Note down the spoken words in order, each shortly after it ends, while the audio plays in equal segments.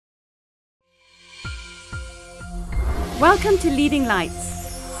Welcome to Leading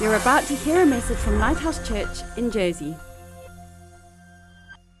Lights. You're about to hear a message from Lighthouse Church in Jersey.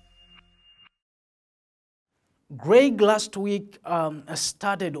 Greg last week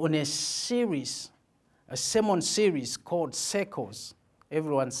started on a sermon series called Circles.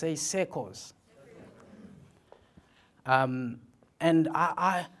 Everyone say Circles. And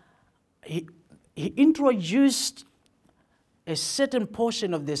he introduced a certain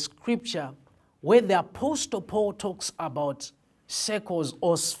portion of the scripture where the Apostle Paul talks about circles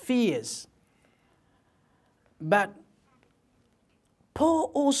or spheres. But Paul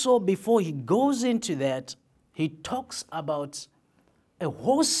also, before he goes into that, he talks about a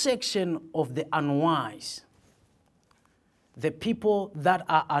whole section of the unwise, the people that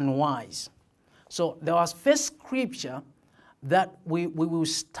are unwise. So there was first scripture that we will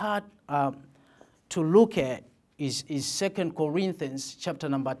start to look at is 2 Corinthians chapter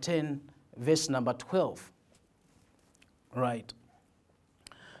number 10, verse number 12. Right.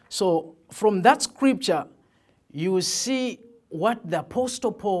 So from that scripture, you will see what the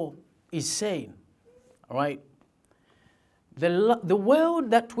Apostle Paul is saying. All right. The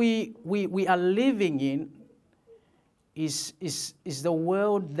world that we are living in is the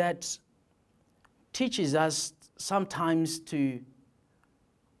world that teaches us sometimes to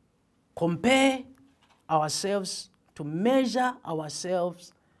compare ourselves, to measure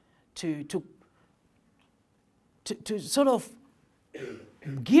ourselves, to sort of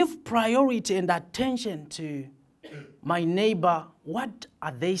give priority and attention to my neighbor. What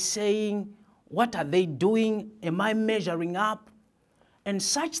are they saying? What are they doing? Am I measuring up? And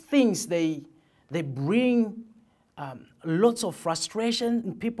such things, they bring lots of frustration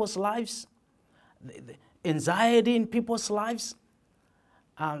in people's lives, anxiety in people's lives.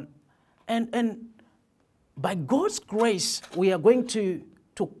 And by God's grace, we are going to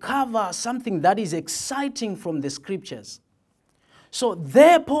cover something that is exciting from the scriptures. So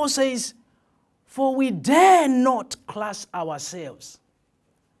there Paul says, for we dare not class ourselves.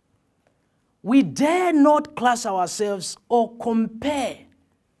 We dare not class ourselves or compare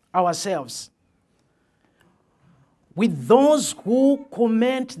ourselves with those who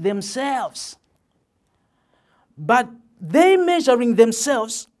commend themselves. But they measuring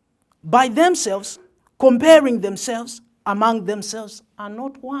themselves by themselves, comparing themselves among themselves, are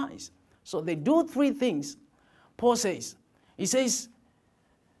not wise. So they do three things. Paul says, he says,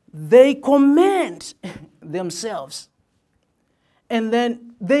 they commend themselves, and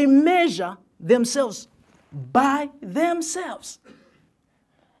then they measure themselves by themselves.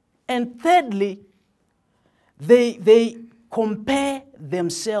 And thirdly, they compare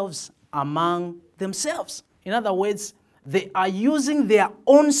themselves among themselves. In other words, they are using their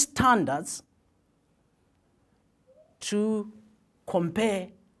own standards to compare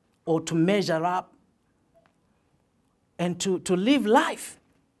or to measure up and to live life.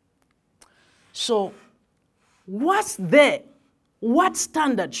 So what's there? What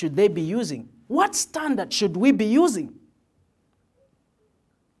standard should they be using? What standard should we be using?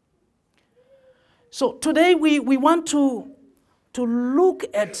 So today we want to look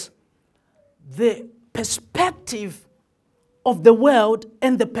at the perspective of the world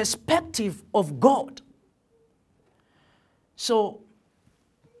and the perspective of God. So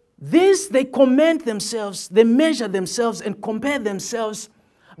they commend themselves, they measure themselves and compare themselves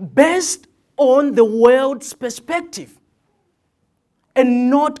based on the world's perspective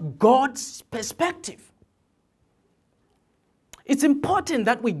and not God's perspective. It's important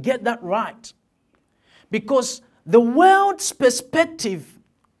that we get that right, because the world's perspective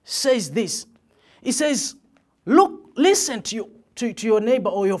says this. It says, look, listen to your neighbor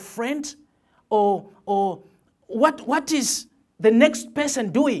or your friend, or what is the next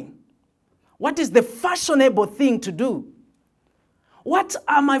person doing? What is the fashionable thing to do? What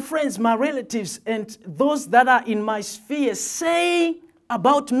are my friends, my relatives, and those that are in my sphere saying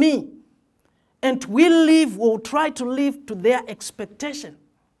about me? And we'll try to live to their expectation.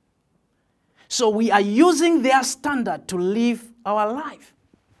 So we are using their standard to live our life.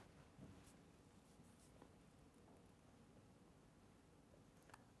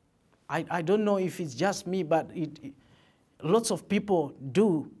 I don't know if it's just me, but lots of people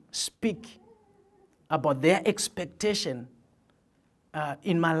do speak about their expectation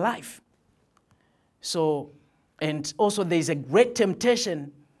in my life. So, and also there's a great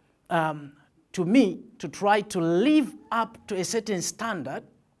temptation to me to try to live up to a certain standard,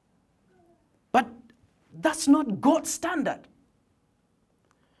 but that's not God's standard.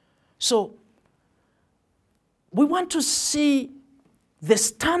 So we want to see the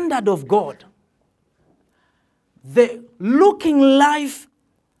standard of God, the looking life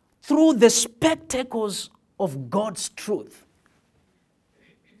through the spectacles of God's truth.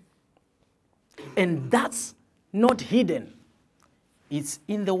 And that's not hidden. It's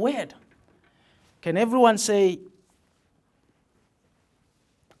in the Word. Can everyone say,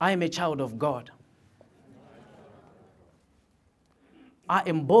 I am a child of God. I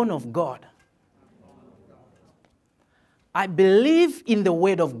am born of God. I believe in the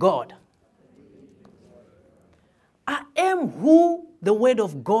Word of God. I am who the Word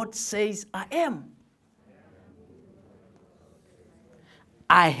of God says I am.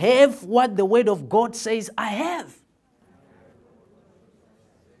 I have what the Word of God says I have.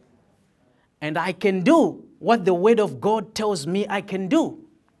 And I can do what the Word of God tells me I can do.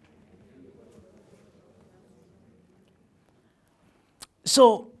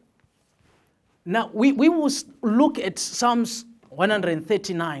 So, now we will look at Psalms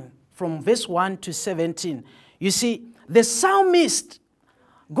 139 from verse 1 to 17. You see, the psalmist,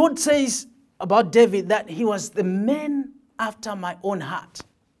 God says about David that he was the man after my own heart.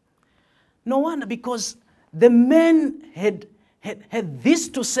 No wonder, because the man had this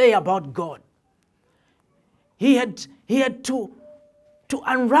to say about God. He had to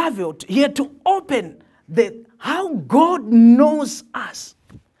unravel, he had to open how God knows us.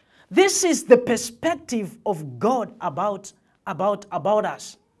 This is the perspective of God about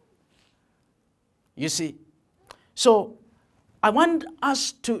us. You see. So I want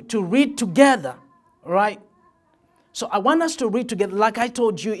us to read together, right? So I want us to read together. Like I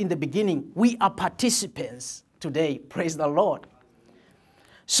told you in the beginning, we are participants today. Praise the Lord.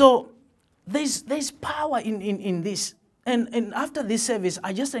 So there's power in this. And after this service,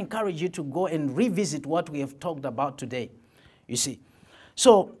 I just encourage you to go and revisit what we have talked about today. You see.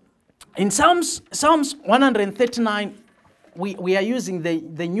 So in Psalms 139, we are using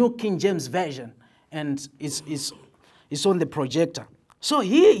the New King James Version, and it's on the projector. So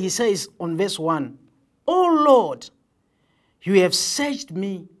here he says on verse 1, "O Lord, you have searched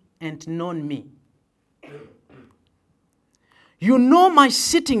me and known me. You know my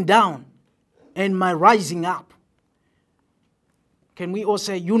sitting down and my rising up." Can we all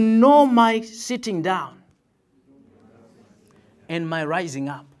say, you know my sitting down and my rising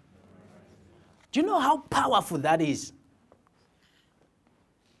up? Do you know how powerful that is?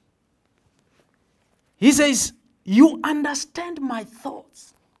 He says, you understand my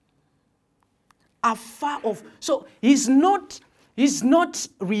thoughts afar off. So he's not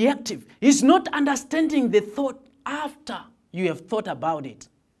reactive. He's not understanding the thought after you have thought about it.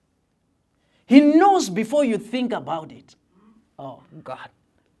 He knows before you think about it. Oh, God.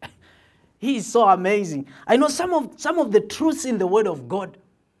 He is so amazing. I know some of the truths in the Word of God,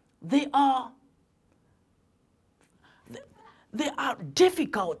 they are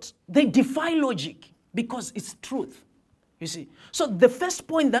difficult. They defy logic because it's truth. You see. So the first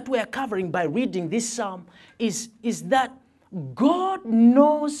point that we are covering by reading this psalm is that God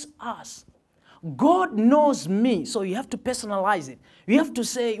knows us. God knows me. So you have to personalize it. You have to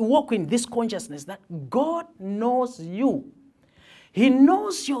say, walk in this consciousness that God knows you. He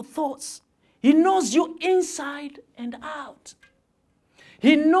knows your thoughts. He knows you inside and out.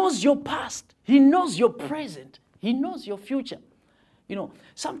 He knows your past. He knows your present. He knows your future. You know,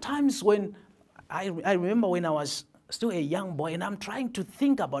 sometimes when I remember when I was still a young boy and I'm trying to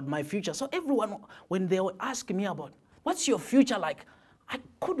think about my future. So everyone, when they were asking me about, what's your future like? I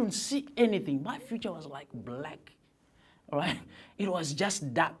couldn't see anything. My future was like black, right? It was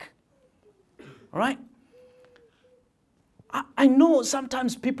just dark, right? I know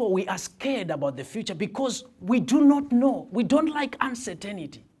sometimes people, we are scared about the future because we do not know. We don't like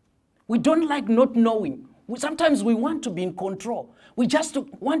uncertainty. We don't like not knowing. Sometimes we want to be in control. We just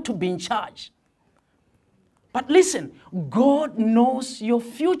want to be in charge. But listen, God knows your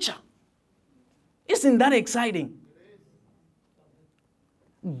future. Isn't that exciting?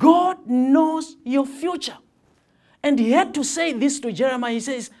 God knows your future. And he had to say this to Jeremiah. He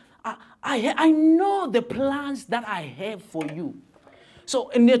says, I know the plans that I have for you. So,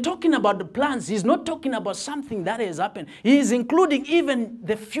 and they're talking about the plans. He's not talking about something that has happened. He is including even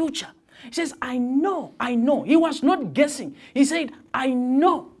the future. He says, I know. He was not guessing. He said, I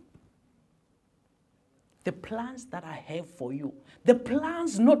know the plans that I have for you. The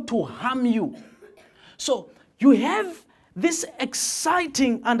plans not to harm you. So, you have this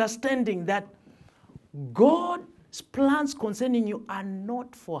exciting understanding that God's plans concerning you are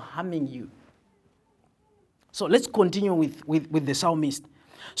not for harming you. So let's continue with the psalmist.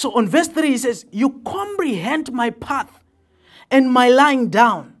 So on verse 3 he says, you comprehend my path and my lying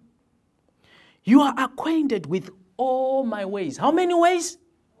down. You are acquainted with all my ways. How many ways?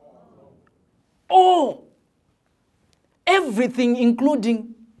 All. Everything,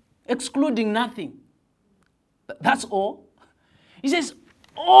 excluding nothing. That's all. He says,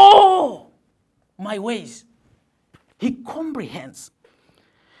 oh, my ways. He comprehends.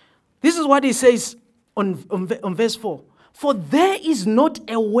 This is what he says on verse 4. For there is not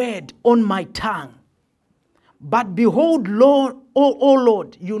a word on my tongue, but behold, Lord, O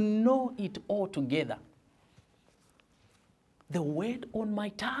Lord, you know it altogether. The word on my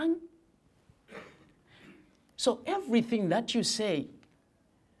tongue? So everything that you say,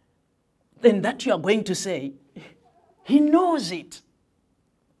 then that you are going to say, he knows it.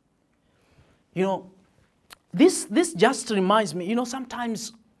 You know, this just reminds me,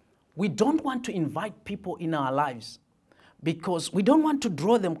 sometimes we don't want to invite people in our lives because we don't want to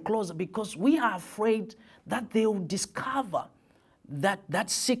draw them closer because we are afraid that they will discover that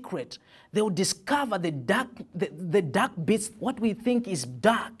secret. They will discover the dark bits, what we think is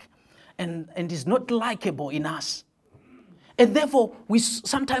dark and is not likable in us. And therefore,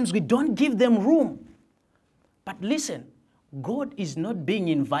 sometimes we don't give them room. But listen, God is not being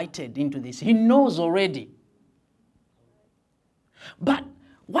invited into this. He knows already. But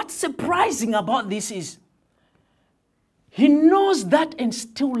what's surprising about this is he knows that and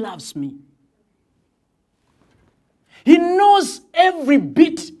still loves me. He knows every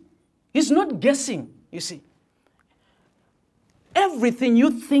bit. He's not guessing, you see. Everything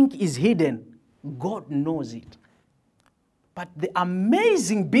you think is hidden, God knows it. But the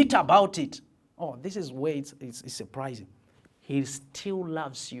amazing bit about it, this is where it's surprising. He still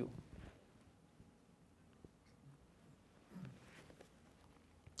loves you.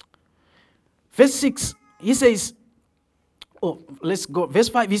 Verse 6, he says, let's go. Verse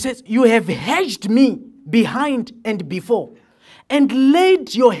 5, he says, you have hedged me behind and before, and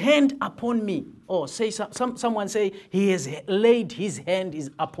laid your hand upon me. Someone say, he has laid his hand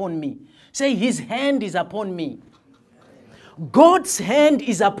upon me. Say, his hand is upon me. God's hand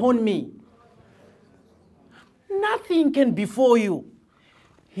is upon me. Nothing can befall you.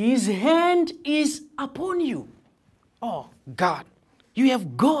 His hand is upon you. Oh, God. You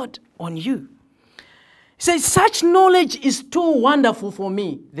have God on you. He says, such knowledge is too wonderful for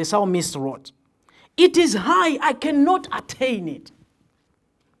me, the psalmist wrote. It is high, I cannot attain it.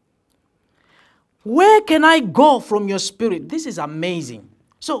 Where can I go from your spirit? This is amazing.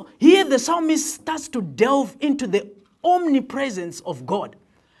 So here the psalmist starts to delve into the omnipresence of God.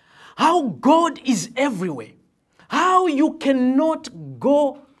 How God is everywhere. How you cannot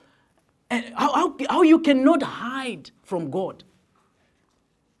go, how you cannot hide from God.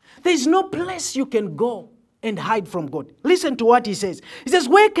 There is no place you can go and hide from God. Listen to what he says. He says,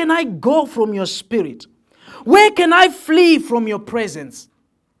 where can I go from your spirit? Where can I flee from your presence?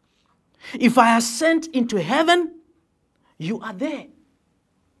 If I ascend into heaven, you are there.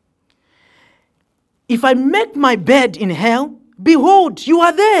 If I make my bed in hell, behold, you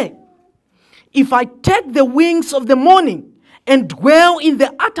are there. If I take the wings of the morning and dwell in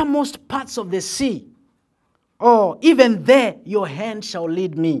the uttermost parts of the sea, even there your hand shall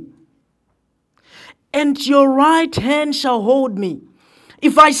lead me, and your right hand shall hold me.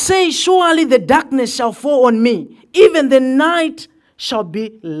 If I say, surely the darkness shall fall on me, even the night shall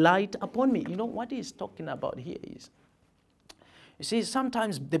be light upon me. You know what he's talking about here is, you see,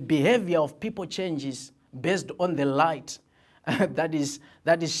 sometimes the behavior of people changes based on the light that is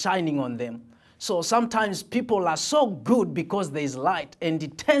shining on them. So sometimes people are so good because there is light, and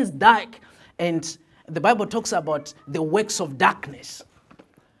it turns dark, and the Bible talks about the works of darkness.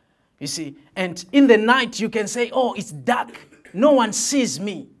 You see, and in the night you can say, it's dark, no one sees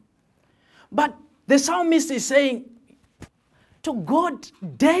me. But the psalmist is saying, to God,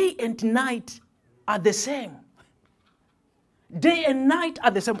 day and night are the same. Day and night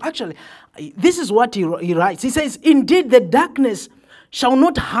are the same. Actually, this is what he writes. He says, indeed, the darkness shall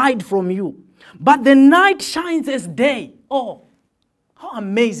not hide from you, but the night shines as day. Oh, how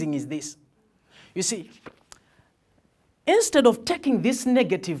amazing is this? You see, instead of taking this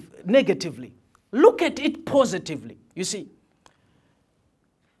negatively, look at it positively. You see,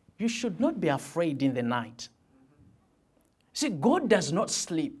 you should not be afraid in the night. See, God does not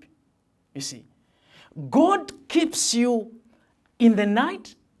sleep. You see, God keeps you in the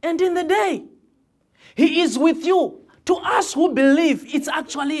night and in the day. He is with you. To us who believe, it's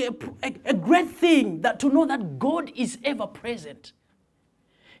actually a great thing to know that God is ever present.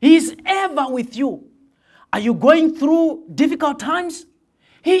 He is ever with you. Are you going through difficult times?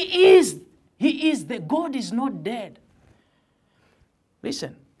 He is. God is not dead.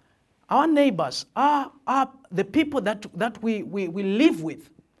 Listen, our neighbors are the people that we live with,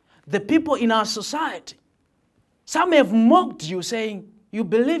 the people in our society. Some have mocked you, saying, you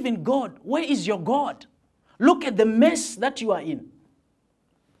believe in God. Where is your God? Look at the mess that you are in.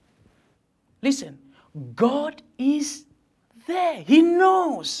 Listen, God is there. He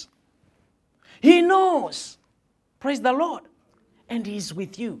knows. He knows. Praise the Lord. And He's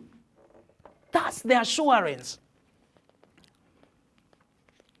with you. That's the assurance.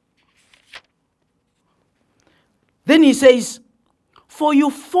 Then He says, for you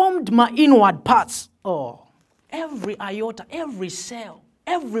formed my inward parts. Oh, every iota, every cell,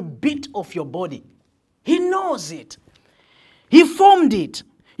 every bit of your body. He knows it. He formed it.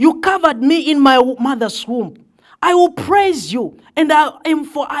 You covered me in my mother's womb. I will praise you, and I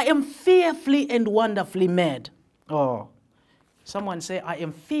am fearfully and wonderfully made. Oh, someone say, I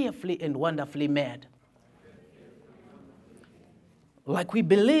am fearfully and wonderfully made. Like we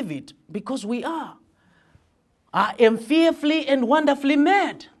believe it, because we are. I am fearfully and wonderfully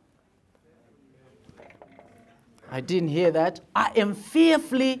made. I didn't hear that. I am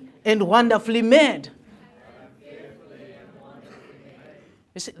fearfully and wonderfully made.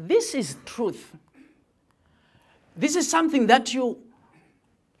 You see, this is truth. This is something that you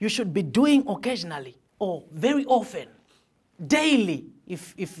should be doing occasionally or very often, daily.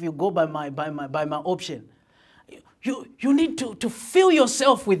 If you go by my option, you need to fill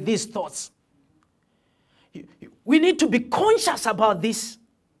yourself with these thoughts. We need to be conscious about this.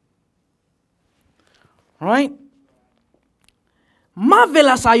 Right?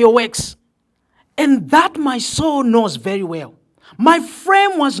 Marvelous are your works, and that my soul knows very well. My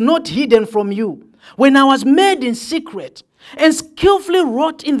frame was not hidden from you when I was made in secret and skillfully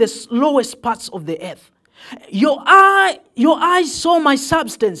wrought in the lowest parts of the earth. Your eyes saw my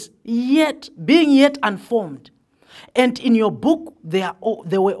substance, yet unformed, and in your book they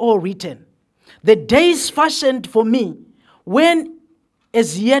were all written. The days fashioned for me, when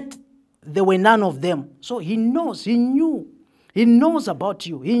as yet there were none of them. So He knows, He knew. He knows about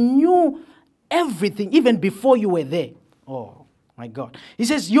you. He knew everything even before you were there. Oh, my God. He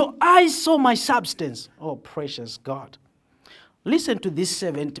says, your eyes saw my substance. Oh, precious God. Listen to this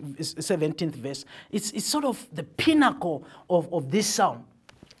 17th verse. It's sort of the pinnacle of this psalm.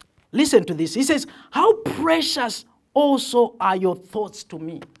 Listen to this. He says, how precious also are your thoughts to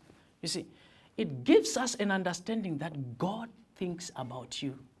me. You see, it gives us an understanding that God thinks about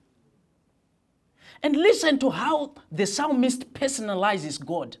you. And listen to how the psalmist personalizes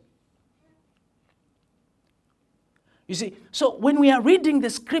God. You see, so when we are reading the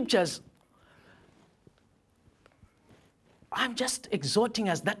scriptures, I'm just exhorting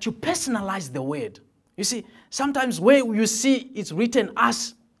us that you personalize the word. You see, sometimes where you see it's written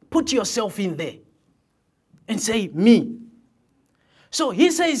us, put yourself in there and say me. So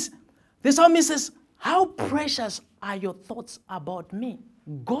he says, the psalmist says, how precious are your thoughts about me?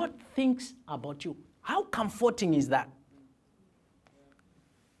 God thinks about you. How comforting is that?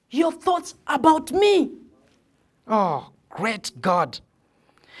 Your thoughts about me. Oh, great God.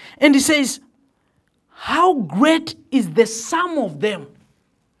 And he says, how great is the sum of them?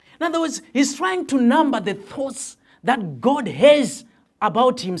 In other words, he's trying to number the thoughts that God has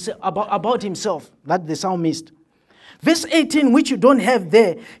about himself, that the psalmist. Verse 18, which you don't have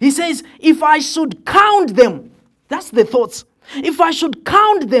there, he says, if I should count them, that's the thoughts. If I should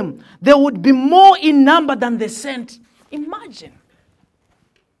count them, there would be more in number than the sand. Imagine.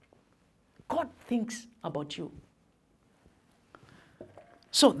 God thinks about you.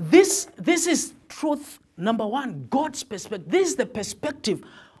 So this is truth number one, God's perspective. This is the perspective,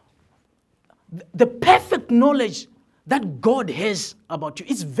 the perfect knowledge that God has about you.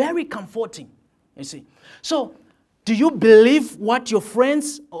 It's very comforting, you see. So do you believe what your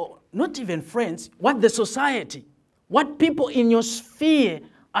friends, or not even friends, what the society, what people in your sphere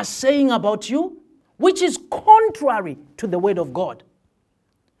are saying about you, which is contrary to the word of God?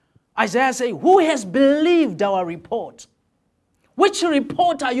 Isaiah says, who has believed our report? Which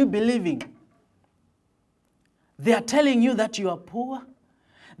report are you believing? They are telling you that you are poor.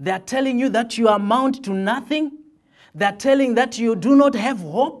 They are telling you that you amount to nothing. They are telling that you do not have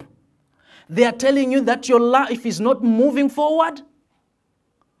hope. They are telling you that your life is not moving forward.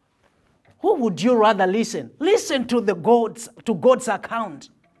 Who would you rather listen? Listen to God's account.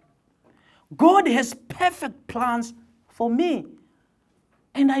 God has perfect plans for me.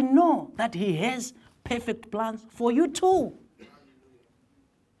 And I know that He has perfect plans for you too.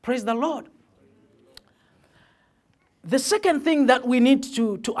 Praise the Lord. The second thing that we need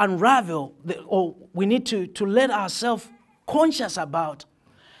to unravel, or we need to let ourselves conscious about,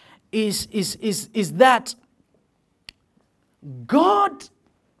 is that God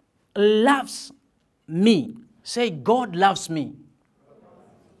loves me. Say, God loves me.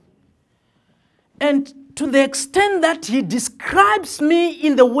 And to the extent that He describes me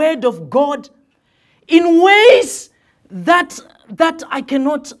in the Word of God in ways that that I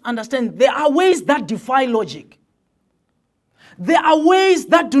cannot understand. There are ways that defy logic. There are ways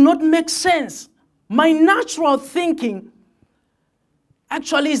that do not make sense. My natural thinking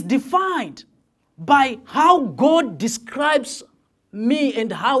actually is defied by how God describes me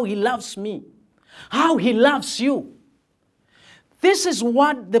and how He loves me, how He loves you. This is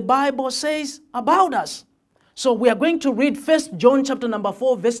what the Bible says about us. So we are going to read 1 John chapter number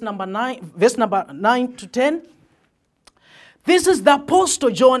 4, verse number 9 to 10. This is the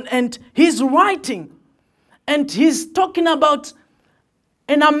Apostle John, and he's writing, and he's talking about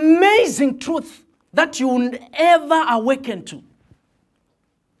an amazing truth that you will ever awaken to.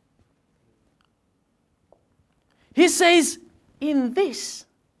 He says, in this,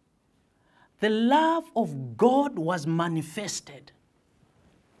 the love of God was manifested.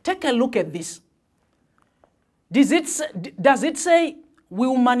 Take a look at this. Does it say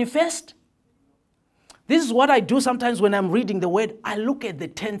will manifest? This is what I do sometimes when I'm reading the word. I look at the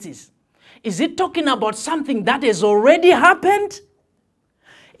tenses. Is it talking about something that has already happened?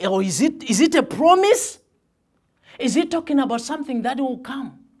 Or is it a promise? Is it talking about something that will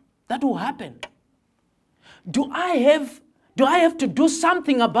come, that will happen? Do I have to do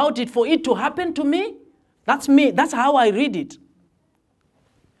something about it for it to happen to me? That's me. That's how I read it.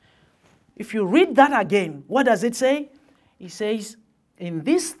 If you read that again, what does it say? It says, in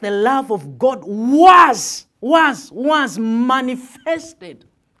this the love of God was manifested.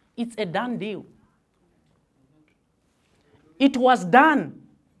 It's a done deal. It was done.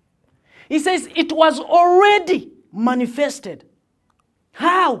 He says it was already manifested.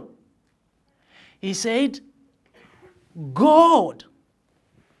 How? He said, God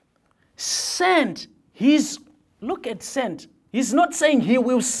sent His, look at sent. He's not saying He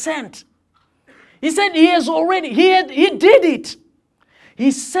will send. He said He has already, He did it.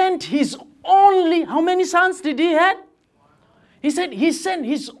 He sent His only, how many sons did He have? He said He sent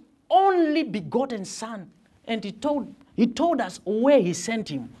His only begotten Son. And He told us where He sent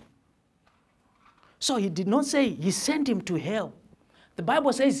Him. So He did not say He sent Him to hell. The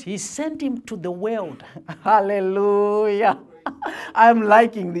Bible says He sent Him to the world. Hallelujah. I'm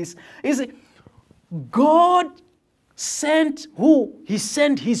liking this. You see, God sent who? He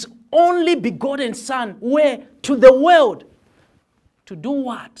sent His only begotten Son. Where? To the world. To do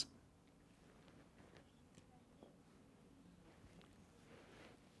what?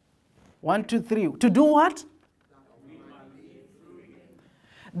 One, two, three. To do what?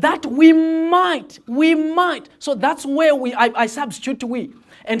 That we might. So that's where I substitute we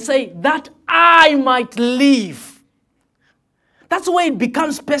and say that I might live. That's where it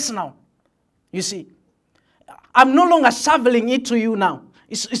becomes personal. You see, I'm no longer shoveling it to you now.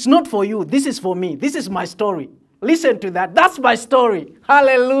 It's not for you. This is for me. This is my story. Listen to that. That's my story.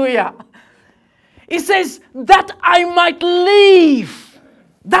 Hallelujah. It says that I might live,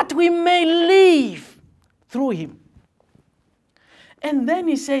 that we may live through Him. And then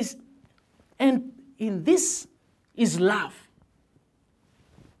He says, and in this is love.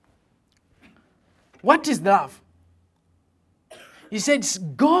 What is love? He says,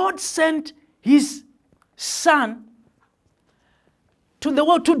 God sent His Son to the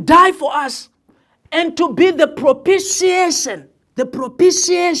world to die for us and to be the propitiation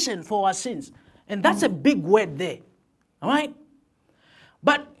for our sins. And that's a big word there. All right?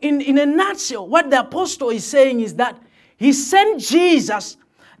 But in a nutshell, what the apostle is saying is that He sent Jesus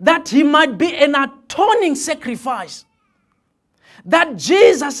that He might be an atoning sacrifice. That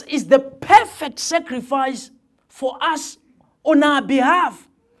Jesus is the perfect sacrifice for us on our behalf.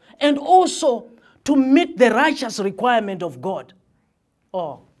 And also to meet the righteous requirement of God.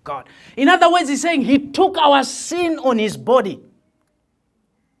 Oh, God. In other words, He's saying He took our sin on His body.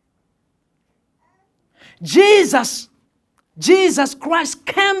 Jesus Christ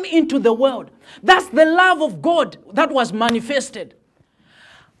came into the world. That's the love of God that was manifested.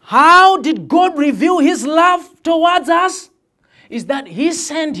 How did God reveal His love towards us? Is that He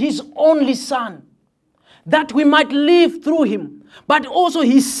sent His only Son, that we might live through Him. But also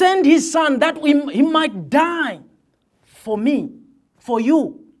He sent His Son that He might die for me, for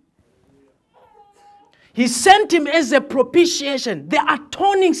you. He sent Him as a propitiation, the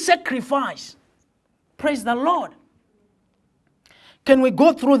atoning sacrifice. Praise the Lord. Can we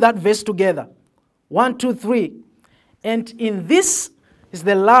go through that verse together? 1, 2, 3. And in this is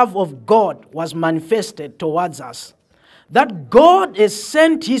the love of God was manifested towards us, that God has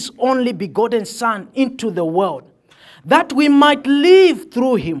sent His only begotten Son into the world, that we might live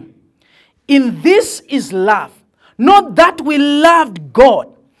through Him. In this is love, not that we loved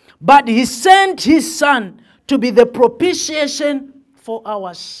God, but He sent His Son to be the propitiation for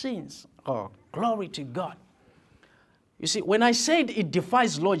our sins. Oh, glory to God. You see, when I said it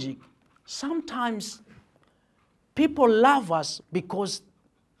defies logic, sometimes people love us because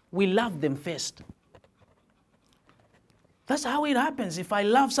we love them first. That's how it happens. If I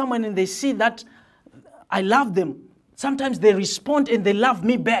love someone and they see that I love them, sometimes they respond and they love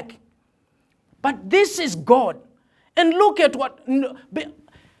me back. But this is God. And look at what, when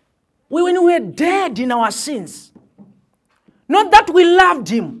we were dead in our sins, not that we loved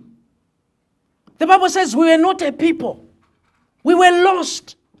him. The Bible says we were not a people. We were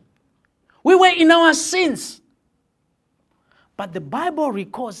lost. We were in our sins. But the Bible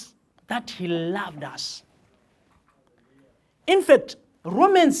records that he loved us. In fact,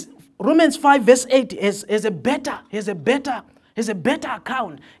 Romans 5 verse 8 is a better account.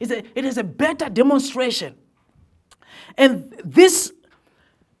 It is a better demonstration. And this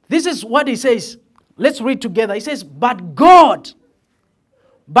is what he says. Let's read together. He says, But God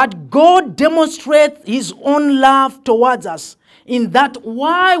demonstrates his own love towards us, in that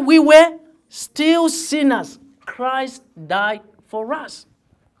while we were still sinners, Christ died for us.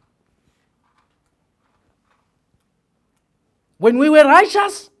 When we were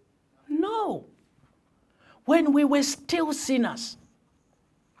righteous? No. When we were still sinners.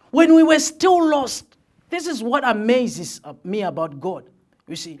 When we were still lost. This is what amazes me about God.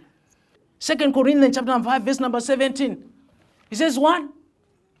 You see, 2 Corinthians chapter 5, verse number 17. He says what?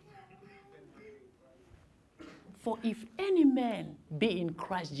 For if any man be in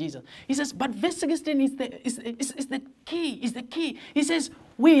Christ Jesus. He says, but verse 16 is the key. He says,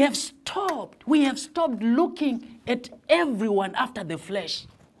 we have stopped looking at everyone after the flesh.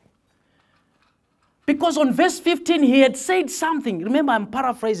 Because on verse 15, he had said something. Remember, I'm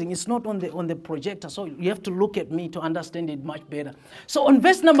paraphrasing. It's not on the projector, so you have to look at me to understand it much better. So on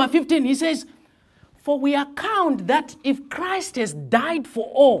verse number 15, he says, for we account that if Christ has died for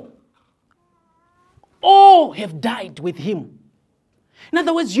all have died with him. In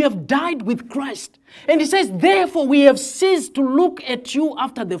other words, you have died with Christ. And he says, therefore, we have ceased to look at you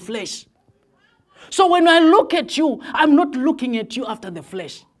after the flesh. So when I look at you, I'm not looking at you after the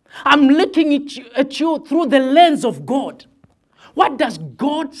flesh. I'm looking at you through the lens of God. What does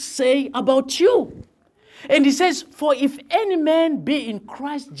God say about you? And he says, for if any man be in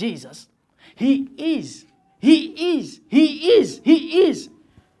Christ Jesus, he is. He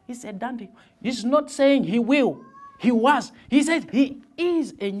said, Dante, he's not saying he will. He was. He said he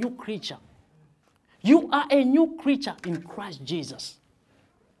is a new creature. You are a new creature in Christ Jesus.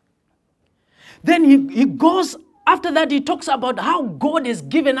 Then he goes, after that he talks about how God has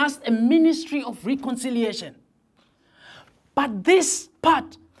given us a ministry of reconciliation. But this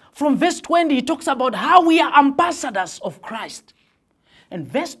part, from verse 20, he talks about how we are ambassadors of Christ. And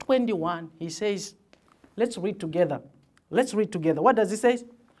verse 21, he says, let's read together. What does he say?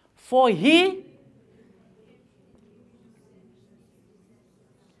 For he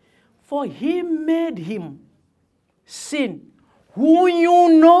made him sin, who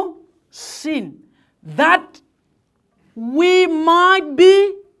you know sin, that we might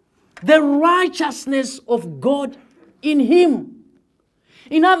be the righteousness of God in him.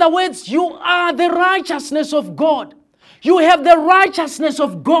 In other words, you are the righteousness of God. You have the righteousness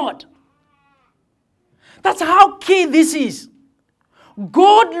of God. That's how key this is.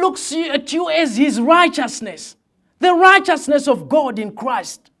 God looks at you as his righteousness, the righteousness of God in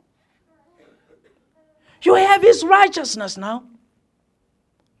Christ. You have his righteousness now.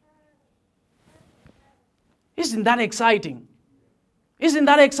 Isn't that exciting? Isn't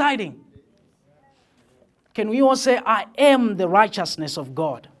that exciting? Can we all say, I am the righteousness of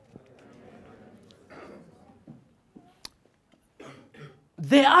God?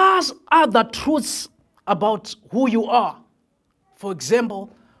 There are other truths about who you are. For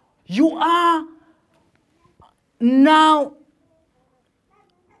example, you are now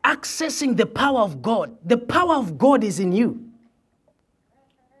accessing the power of God. The power of God is in you.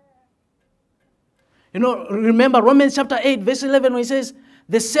 You know, remember Romans chapter 8, verse 11, when he says,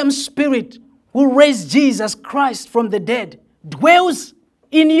 the same Spirit who raised Jesus Christ from the dead dwells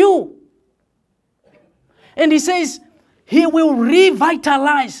in you. And he says, he will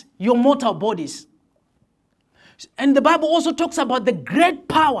revitalize your mortal bodies. And the Bible also talks about the great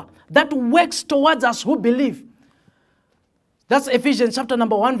power that works towards us who believe. That's Ephesians chapter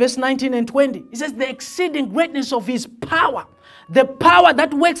number 1, verse 19 and 20. It says, the exceeding greatness of his power, the power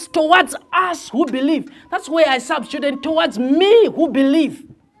that works towards us who believe. That's where I substitute, towards me who believe.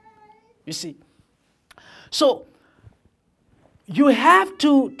 You see. So, you have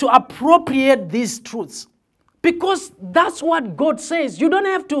to appropriate these truths. Because that's what God says. You don't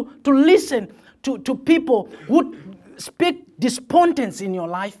have to listen to people who speak despondence in your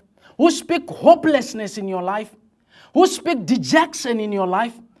life, who speak hopelessness in your life, who speak dejection in your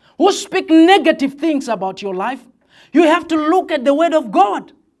life, who speak negative things about your life, you have to look at the Word of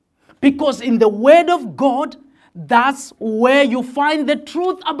God. Because in the Word of God, that's where you find the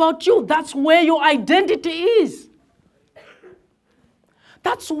truth about you. That's where your identity is.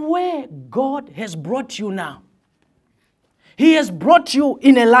 That's where God has brought you now. He has brought you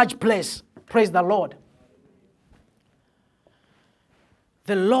in a large place. Praise the Lord.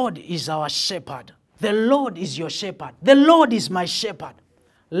 The Lord is our shepherd. The Lord is your shepherd. The Lord is my shepherd.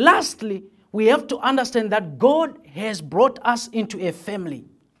 Lastly, we have to understand that God has brought us into a family.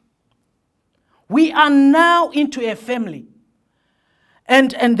 We are now into a family.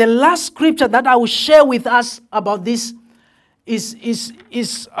 And the last scripture that I will share with us about this is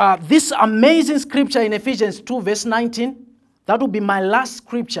this amazing scripture in Ephesians 2 verse 19. That will be my last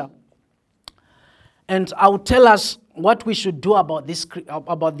scripture. And I will tell us what we should do about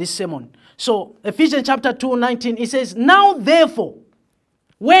this sermon. So Ephesians chapter 2, 19, it says, now therefore,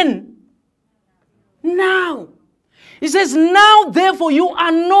 when? Now. It says, now therefore you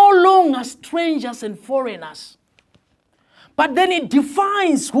are no longer strangers and foreigners. But then it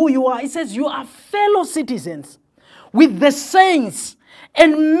defines who you are. It says you are fellow citizens with the saints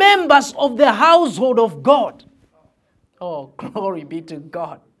and members of the household of God. Oh, glory be to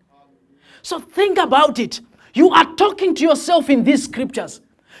God. So think about it. You are talking to yourself in these scriptures.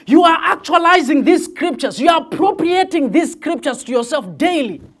 You are actualizing these scriptures. You are appropriating these scriptures to yourself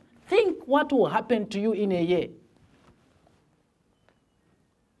daily. Think what will happen to you in a year.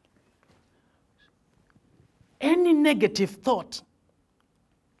 Any negative thought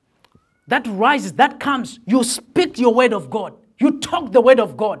that rises, that comes, you speak your word of God. You talk the word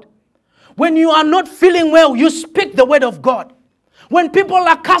of God. When you are not feeling well, you speak the word of God. When people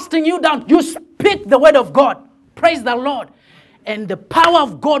are casting you down, you speak the word of God. Praise the Lord. And the power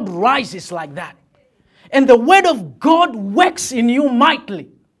of God rises like that. And the word of God works in you mightily.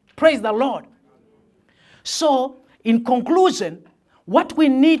 Praise the Lord. So, in conclusion, what we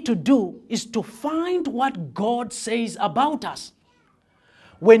need to do is to find what God says about us.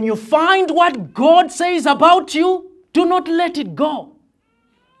 When you find what God says about you, do not let it go.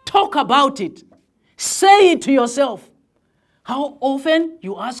 Talk about it. Say it to yourself. How often?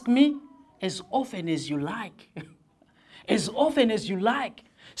 You ask me? As often as you like. As often as you like.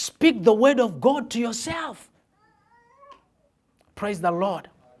 Speak the word of God to yourself. Praise the Lord.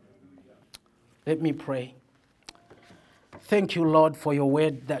 Let me pray. Thank you, Lord, for your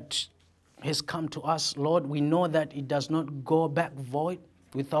word that has come to us. Lord, we know that it does not go back void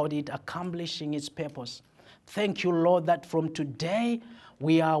without it accomplishing its purpose. Thank you, Lord, that from today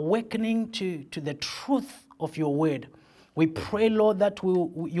we are awakening to the truth of your word. We pray, Lord, that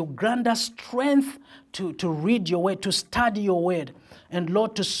you grant us strength to read your word, to study your word, and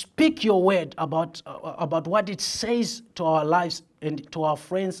Lord, to speak your word about what it says to our lives and to our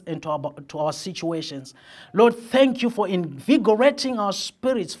friends and to our situations. Lord, thank you for invigorating our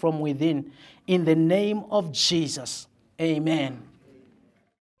spirits from within. In the name of Jesus, amen.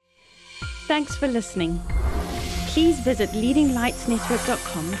 Thanks for listening. Please visit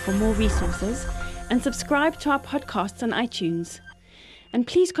leadinglightsnetwork.com for more resources and subscribe to our podcasts on iTunes. And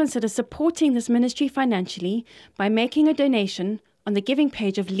please consider supporting this ministry financially by making a donation on the giving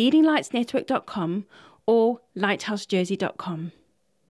page of leadinglightsnetwork.com or lighthousejersey.com.